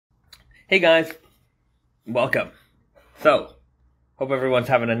Hey guys, welcome. So, hope everyone's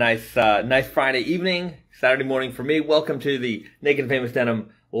having a nice Friday evening, Saturday morning for me. Welcome to the Naked and Famous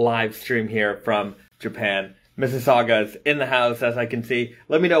Denim live stream here from Japan. Mississauga's in the house, as I can see.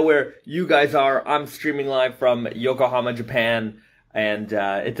 Let me know where you guys are. I'm streaming live from Yokohama, Japan, and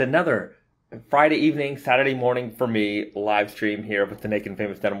it's another Friday evening, Saturday morning for me live stream here with the Naked and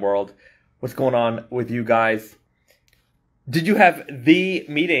Famous Denim world. What's going on with you guys? Did you have the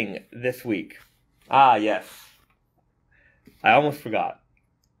meeting this week? Ah, yes. I almost forgot.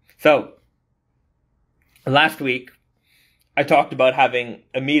 So, last week, I talked about having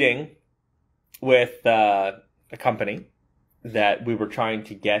a meeting with a company that we were trying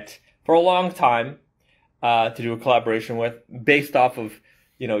to get for a long time to do a collaboration with, based off of,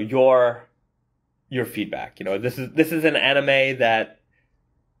 your feedback. This is an anime that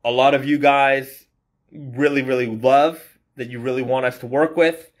a lot of you guys really, really love, that you really want us to work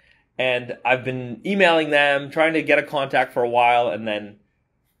with, and I've been emailing them, trying to get a contact for a while, and then,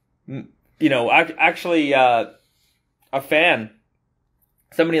 actually, a fan,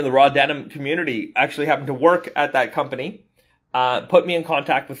 somebody in the raw denim community actually happened to work at that company, put me in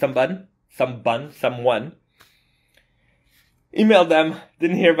contact with someone, emailed them,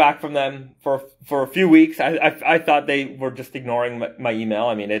 didn't hear back from them for a few weeks. I thought they were just ignoring my email.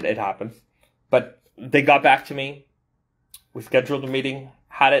 I mean, it happens, but they got back to me. We scheduled a meeting,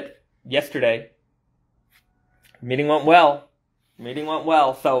 had it yesterday. Meeting went well.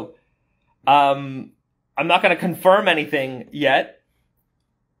 So, I'm not going to confirm anything yet,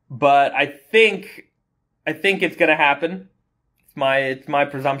 but I think it's going to happen. It's my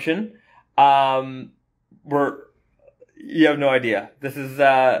presumption. You have no idea. This is,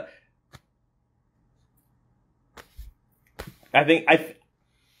 I'm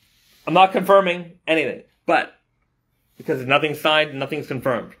not confirming anything, but because nothing's signed, nothing's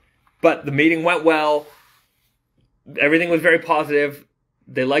confirmed. But the meeting went well. Everything was very positive.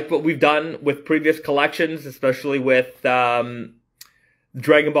 They liked what we've done with previous collections, especially with Dragon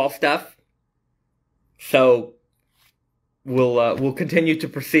Ball stuff. So we'll continue to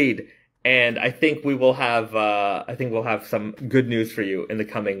proceed, and I think we'll have some good news for you in the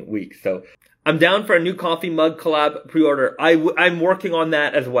coming weeks. So I'm down for a new coffee mug collab pre-order. I'm working on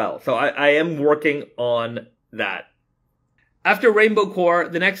that as well. So I am working on that. After Rainbow Core,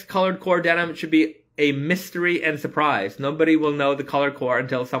 the next colored core denim should be a mystery and surprise. Nobody will know the color core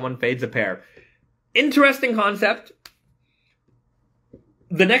until someone fades a pair. Interesting concept.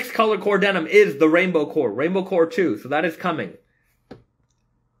 The next color core denim is the Rainbow Core 2, so that is coming.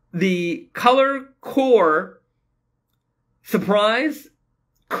 The color core surprise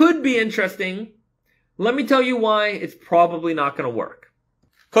could be interesting. Let me tell you why it's probably not going to work.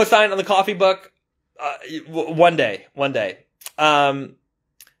 Co-sign on the coffee book. One day. The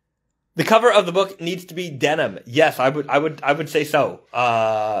cover of the book needs to be denim. Yes, I would say so.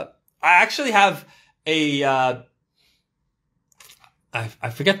 I actually have a, I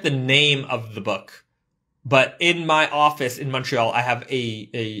forget the name of the book, but in my office in Montreal, I have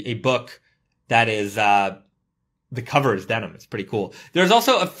a book that is, the cover is denim. It's pretty cool. There's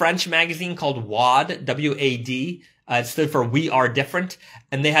also a French magazine called WAD, W-A-D. It stood for We Are Different.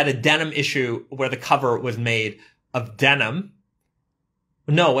 And they had a denim issue where the cover was made of denim.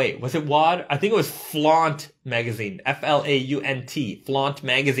 No, wait, was it WAD? I think it was Flaunt magazine. F-L-A-U-N-T. Flaunt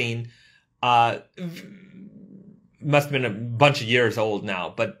magazine. Must have been a bunch of years old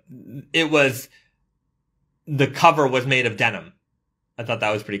now, but the cover was made of denim. I thought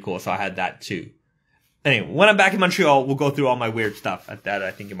that was pretty cool, so I had that too. Anyway, when I'm back in Montreal, we'll go through all my weird stuff that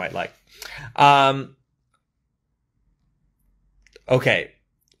I think you might like. Okay.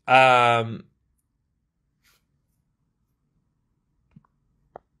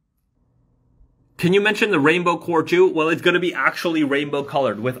 Can you mention the Rainbow Core 2? Well, it's going to be actually rainbow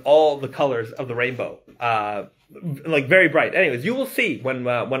colored with all the colors of the rainbow. Like very bright. Anyways, you will see when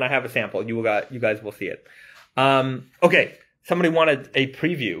I have a sample. You guys will see it. Okay. Somebody wanted a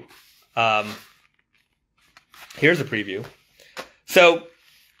preview. Here's a preview. So,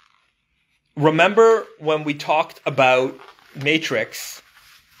 remember when we talked about Matrix?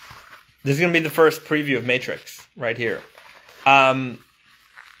 This is going to be the first preview of Matrix right here.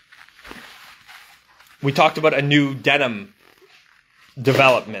 We talked about a new denim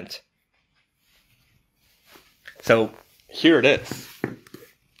development. So here it is.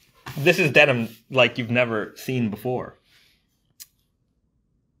 This is denim like you've never seen before.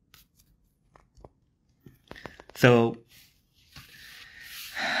 So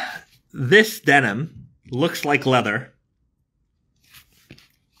this denim looks like leather.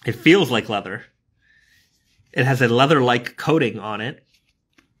 It feels like leather. It has a leather-like coating on it.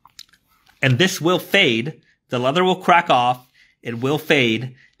 And this will fade. The leather will crack off. It will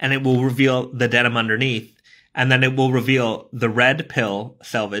fade, and it will reveal the denim underneath. And then it will reveal the red pill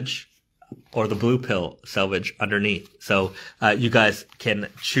selvage or the blue pill selvage underneath. So you guys can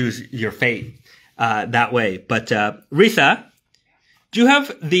choose your fate that way. But Risa, do you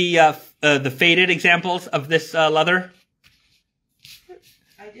have the faded examples of this leather?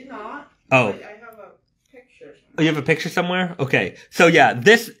 I did not. Oh. I have a picture somewhere. Oh, you have a picture somewhere? Okay. So yeah,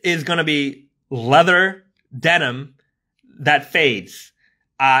 this is going to be leather denim that fades.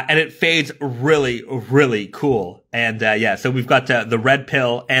 And it fades really, really cool. And yeah, so we've got the red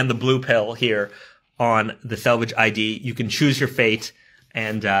pill and the blue pill here on the Selvage ID. You can choose your fate.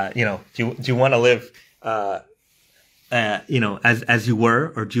 And, you know, do you want to live, you know, as you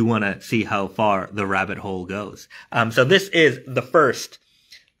were, or do you want to see how far the rabbit hole goes? So this is the first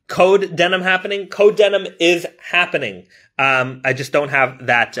code denim happening. Code denim is happening. I just don't have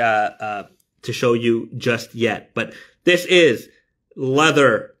that, to show you just yet, but this is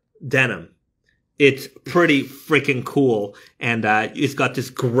leather denim. It's pretty freaking cool. And, it's got this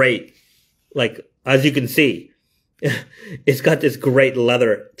great, like, as you can see, it's got this great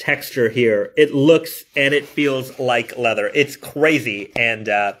leather texture here. It looks and it feels like leather. It's crazy. And,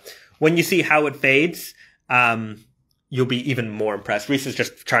 when you see how it fades, you'll be even more impressed. Reese's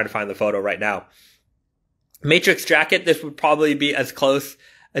just trying to find the photo right now. Matrix jacket. This would probably be as close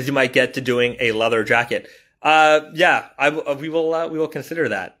as you might get to doing a leather jacket. Yeah, we will consider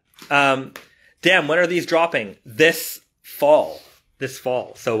that. Damn, when are these dropping? This fall.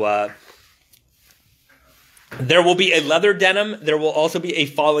 So, there will be a leather denim. There will also be a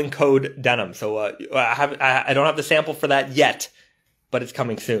fallen code denim. So, I don't have the sample for that yet, but it's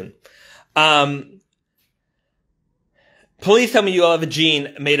coming soon. Please tell me you'll have a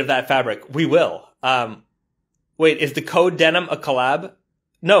jean made of that fabric. We will. Wait, is the code denim a collab?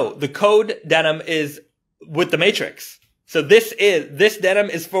 No, the code denim is with the Matrix. So this denim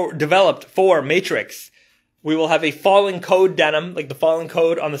is developed for Matrix. We will have a fallen code denim, like the fallen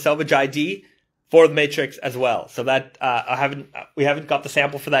code on the Selvage ID for the Matrix as well. So that, we haven't got the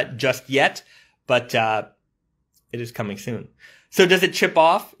sample for that just yet, but, it is coming soon. So does it chip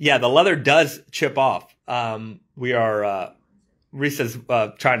off? Yeah, the leather does chip off. We are, Risa's,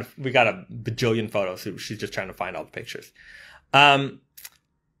 we got a bajillion photos, so she's just trying to find all the pictures.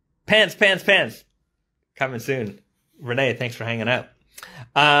 Pants. Coming soon. Renee, thanks for hanging out.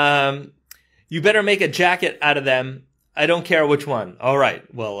 You better make a jacket out of them. I don't care which one. All right.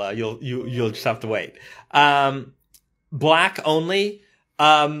 Well, you'll just have to wait. Black only.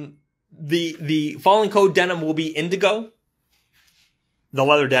 The fallen code denim will be indigo. The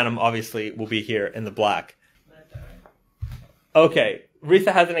leather denim obviously will be here in the black. Okay.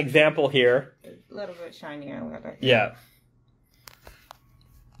 Risa has an example here. A little bit shinier leather. Yeah.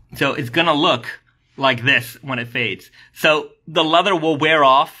 So it's gonna look like this when it fades. So the leather will wear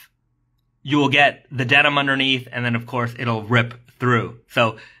off. You will get the denim underneath, and then of course it'll rip through.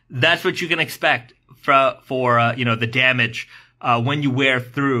 So that's what you can expect for you know, the damage when you wear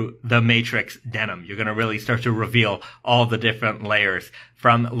through the Matrix denim. You're gonna really start to reveal all the different layers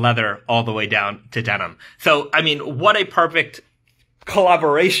from leather all the way down to denim. So I mean, what a perfect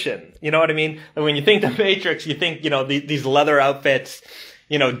collaboration. You know what I mean? And when you think the Matrix, you think, you know, these leather outfits,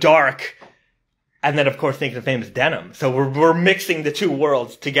 you know, dark, and then of course think the famous denim. So we're mixing the two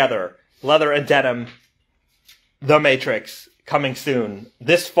worlds together. Leather and denim, the Matrix, coming soon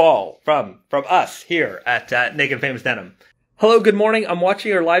this fall from us here at Naked and Famous Denim. Hello, good morning. I'm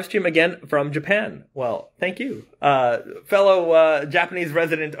watching your live stream again from Japan. Well, thank you, fellow Japanese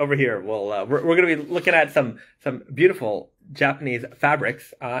resident over here. Well, we're going to be looking at some beautiful Japanese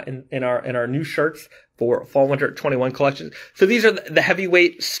fabrics in our new shirts for Fall Winter 21 collections. So these are the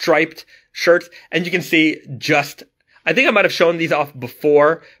heavyweight striped shirts, and you can see just, I think I might have shown these off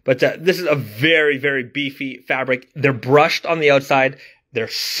before, but this is a very, very beefy fabric. They're brushed on the outside. They're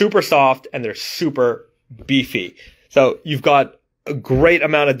super soft and they're super beefy. So you've got a great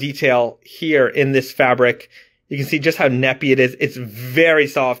amount of detail here in this fabric. You can see just how nappy it is. It's very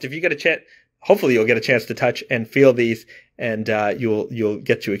soft. If you get a chance, hopefully you'll get a chance to touch and feel these, and you'll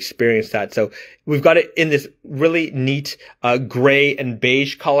get to experience that. So we've got it in this really neat gray and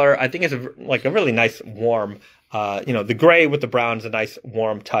beige color. I think it's like a really nice warm, you know, the gray with the brown is a nice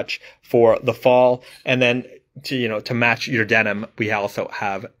warm touch for the fall. And then to match your denim, we also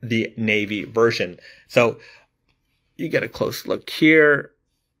have the navy version. So you get a close look here.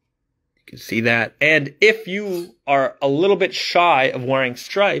 You can see that. And if you are a little bit shy of wearing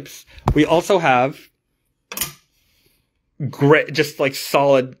stripes, we also have great, just like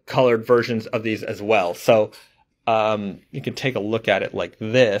solid colored versions of these as well. So, you can take a look at it like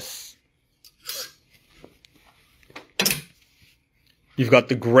this. You've got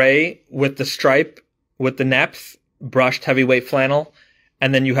the gray with the stripe, with the neps, brushed heavyweight flannel,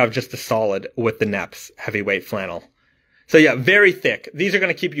 and then you have just the solid with the neps, heavyweight flannel. So yeah, very thick. These are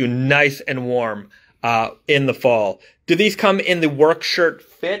going to keep you nice and warm in the fall. Do these come in the work shirt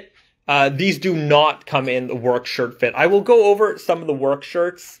fit? These do not come in the work shirt fit. I will go over some of the work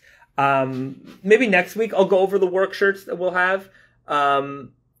shirts. Maybe next week I'll go over the work shirts that we'll have.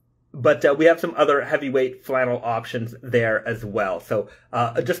 But we have some other heavyweight flannel options there as well. So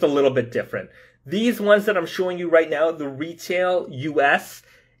just a little bit different. These ones that I'm showing you right now, the retail US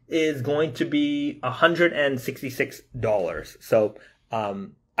is going to be $166. So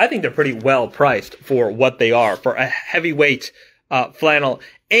I think they're pretty well priced for what they are, for a heavyweight flannel.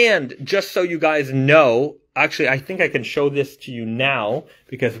 And just so you guys know, actually, I think I can show this to you now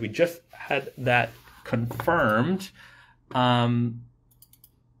because we just had that confirmed.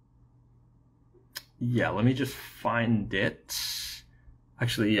 Yeah, let me just find it.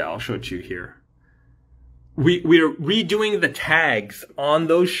 Actually, yeah, I'll show it to you here. We're redoing the tags on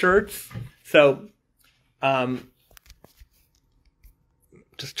those shirts. So,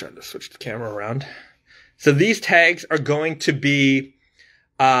 just trying to switch the camera around. So these tags are going to be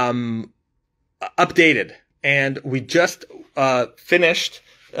updated. And we just finished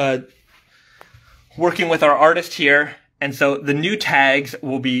working with our artist here. And so the new tags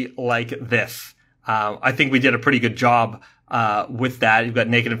will be like this. I think we did a pretty good job with that. You've got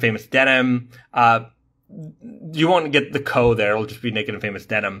Naked and Famous Denim. You won't get the co there. It'll just be Naked and Famous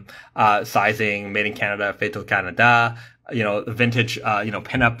Denim. Sizing, made in Canada, fait au Canada. You know, vintage,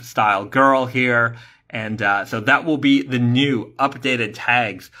 pinup style girl here. And so that will be the new updated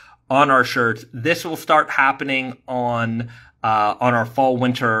tags on our shirts. This will start happening on our fall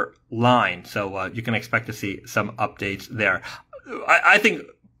winter line. So you can expect to see some updates there. I think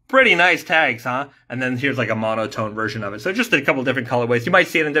pretty nice tags, huh? And then here's like a monotone version of it. So just a couple different colorways. You might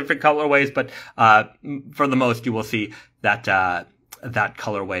see it in different colorways, but for the most, you will see that that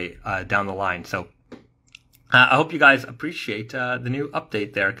colorway down the line. So I hope you guys appreciate the new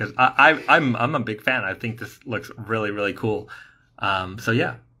update there, because I'm a big fan. I think this looks really, really cool. So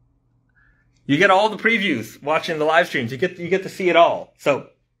yeah, you get all the previews watching the live streams. You get to see it all. So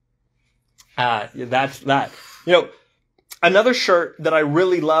that's that. You know, another shirt that I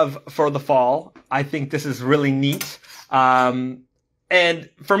really love for the fall, I think this is really neat. And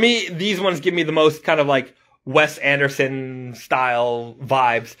for me, these ones give me the most kind of like Wes Anderson style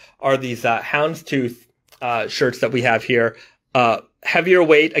vibes, are these houndstooth shirts that we have here. Heavier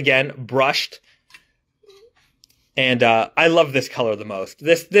weight, again, brushed. And I love this color the most.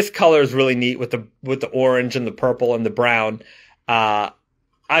 This color is really neat with the orange and the purple and the brown.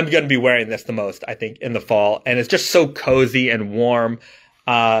 I'm going to be wearing this the most, I think, in the fall. And it's just so cozy and warm.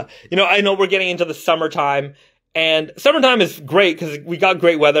 I know we're getting into the summertime. And summertime is great because we got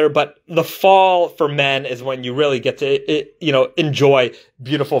great weather. But the fall for men is when you really get to, enjoy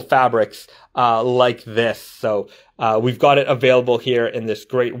beautiful fabrics like this. So we've got it available here in this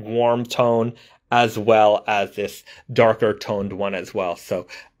great warm tone, as well as this darker toned one as well. So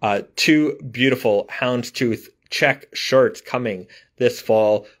two beautiful houndstooth check shirts coming this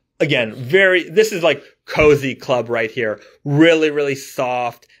fall. Again, this is like cozy club right here. Really, really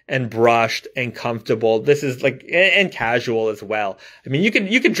soft and brushed and comfortable. This is like, and casual as well. I mean, you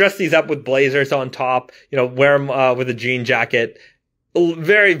can dress these up with blazers on top, wear them with a jean jacket.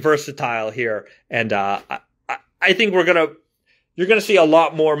 Very versatile here. And I think you're going to see a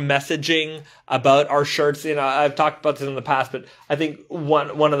lot more messaging about our shirts. I've talked about this in the past, but I think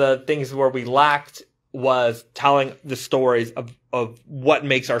one of the things where we lacked was telling the stories of what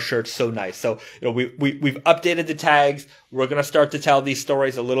makes our shirts so nice. So, we've updated the tags. We're going to start to tell these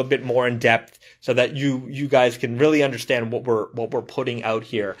stories a little bit more in depth so that you guys can really understand what we're putting out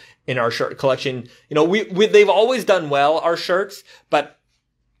here in our shirt collection. They've always done well, our shirts, but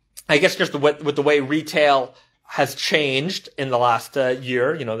I guess just with the way retail has changed in the last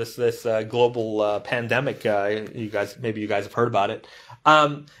year, this global pandemic, you guys have heard about it.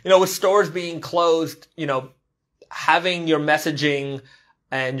 With stores being closed, having your messaging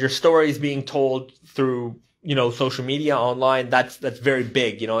and your stories being told through, social media online, that's very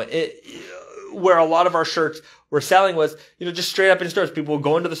big. Where a lot of our shirts were selling was, just straight up in stores. People would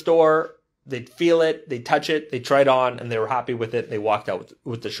go into the store, they'd feel it, they'd touch it, they'd try it on, and they were happy with it. They walked out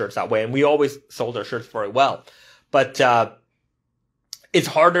with the shirts that way. And we always sold our shirts very well. But it's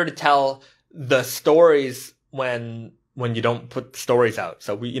harder to tell the stories when you don't put stories out.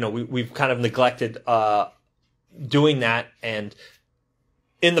 So we've kind of neglected doing that. And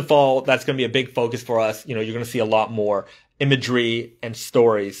in the fall, that's going to be a big focus for us. You're going to see a lot more imagery and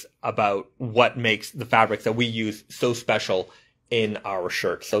stories about what makes the fabrics that we use so special in our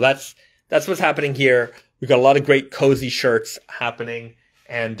shirts. So that's what's happening here. We've got a lot of great cozy shirts happening.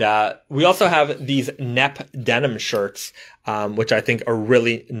 And we also have these NEP denim shirts, which I think are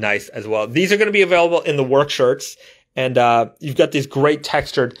really nice as well. These are going to be available in the work shirts. And you've got these great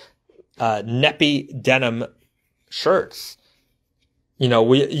textured neppy denim shirts. You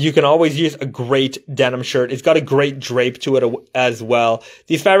know, you can always use a great denim shirt. It's got a great drape to it as well.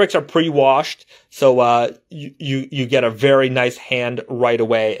 These fabrics are pre-washed, so you get a very nice hand right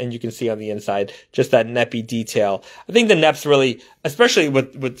away, and you can see on the inside just that neppy detail. I think the neps really, especially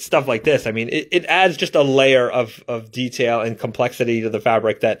with stuff like this, I mean, it adds just a layer of detail and complexity to the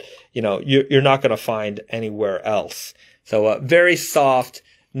fabric that, you know, you're not going to find anywhere else. So very soft,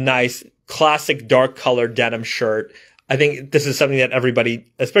 nice, classic dark colored denim shirt. I think this is something that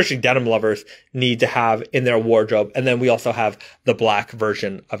everybody, especially denim lovers, need to have in their wardrobe. And then we also have the black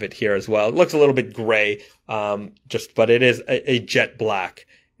version of it here as well. It looks a little bit gray, but it is a jet black.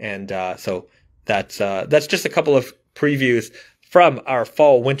 And so that's just a couple of previews from our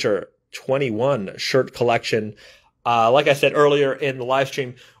fall winter 21 shirt collection. Like I said earlier in the live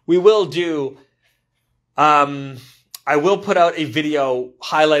stream, we will do I will put out a video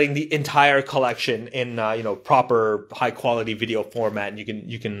highlighting the entire collection in proper high quality video format, and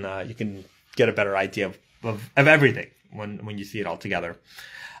you can get a better idea of everything when you see it all together.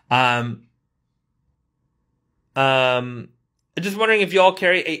 I'm just wondering if you all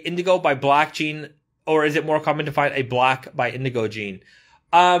carry a indigo by black jean, or is it more common to find a black by indigo jean?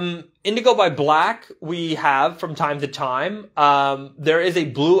 Indigo by black we have from time to time. There is a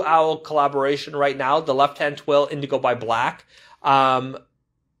Blue Owl collaboration right now, the left hand twill indigo by black.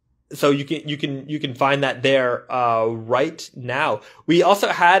 So you can find that there right now. We also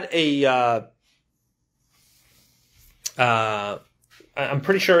had a I'm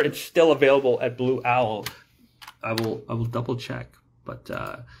pretty sure it's still available at Blue Owl. I will double check, but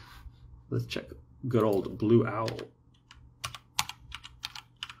let's check good old Blue Owl.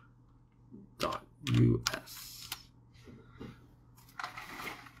 .us.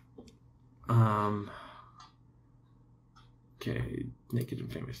 Okay, Naked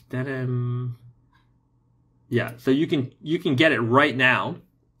and Famous Denim. Yeah, so you can get it right now.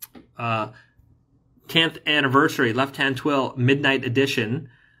 10th anniversary left hand twill midnight edition,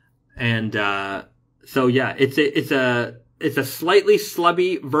 and so yeah, it's a slightly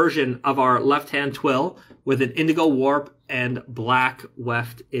slubby version of our left hand twill with an indigo warp and black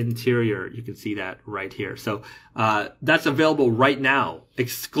weft interior. You can see that right here. So that's available right now,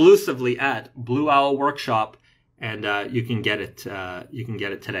 exclusively at Blue Owl Workshop, and you can get it. You can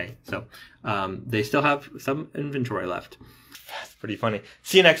get it today. So they still have some inventory left. That's pretty funny.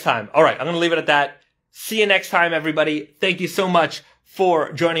 See you next time. All right, I'm going to leave it at that. See you next time, everybody. Thank you so much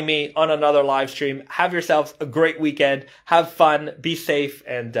for joining me on another live stream. Have yourselves a great weekend. Have fun. Be safe,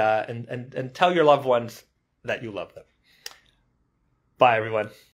 and tell your loved ones that you love them. Bye, everyone.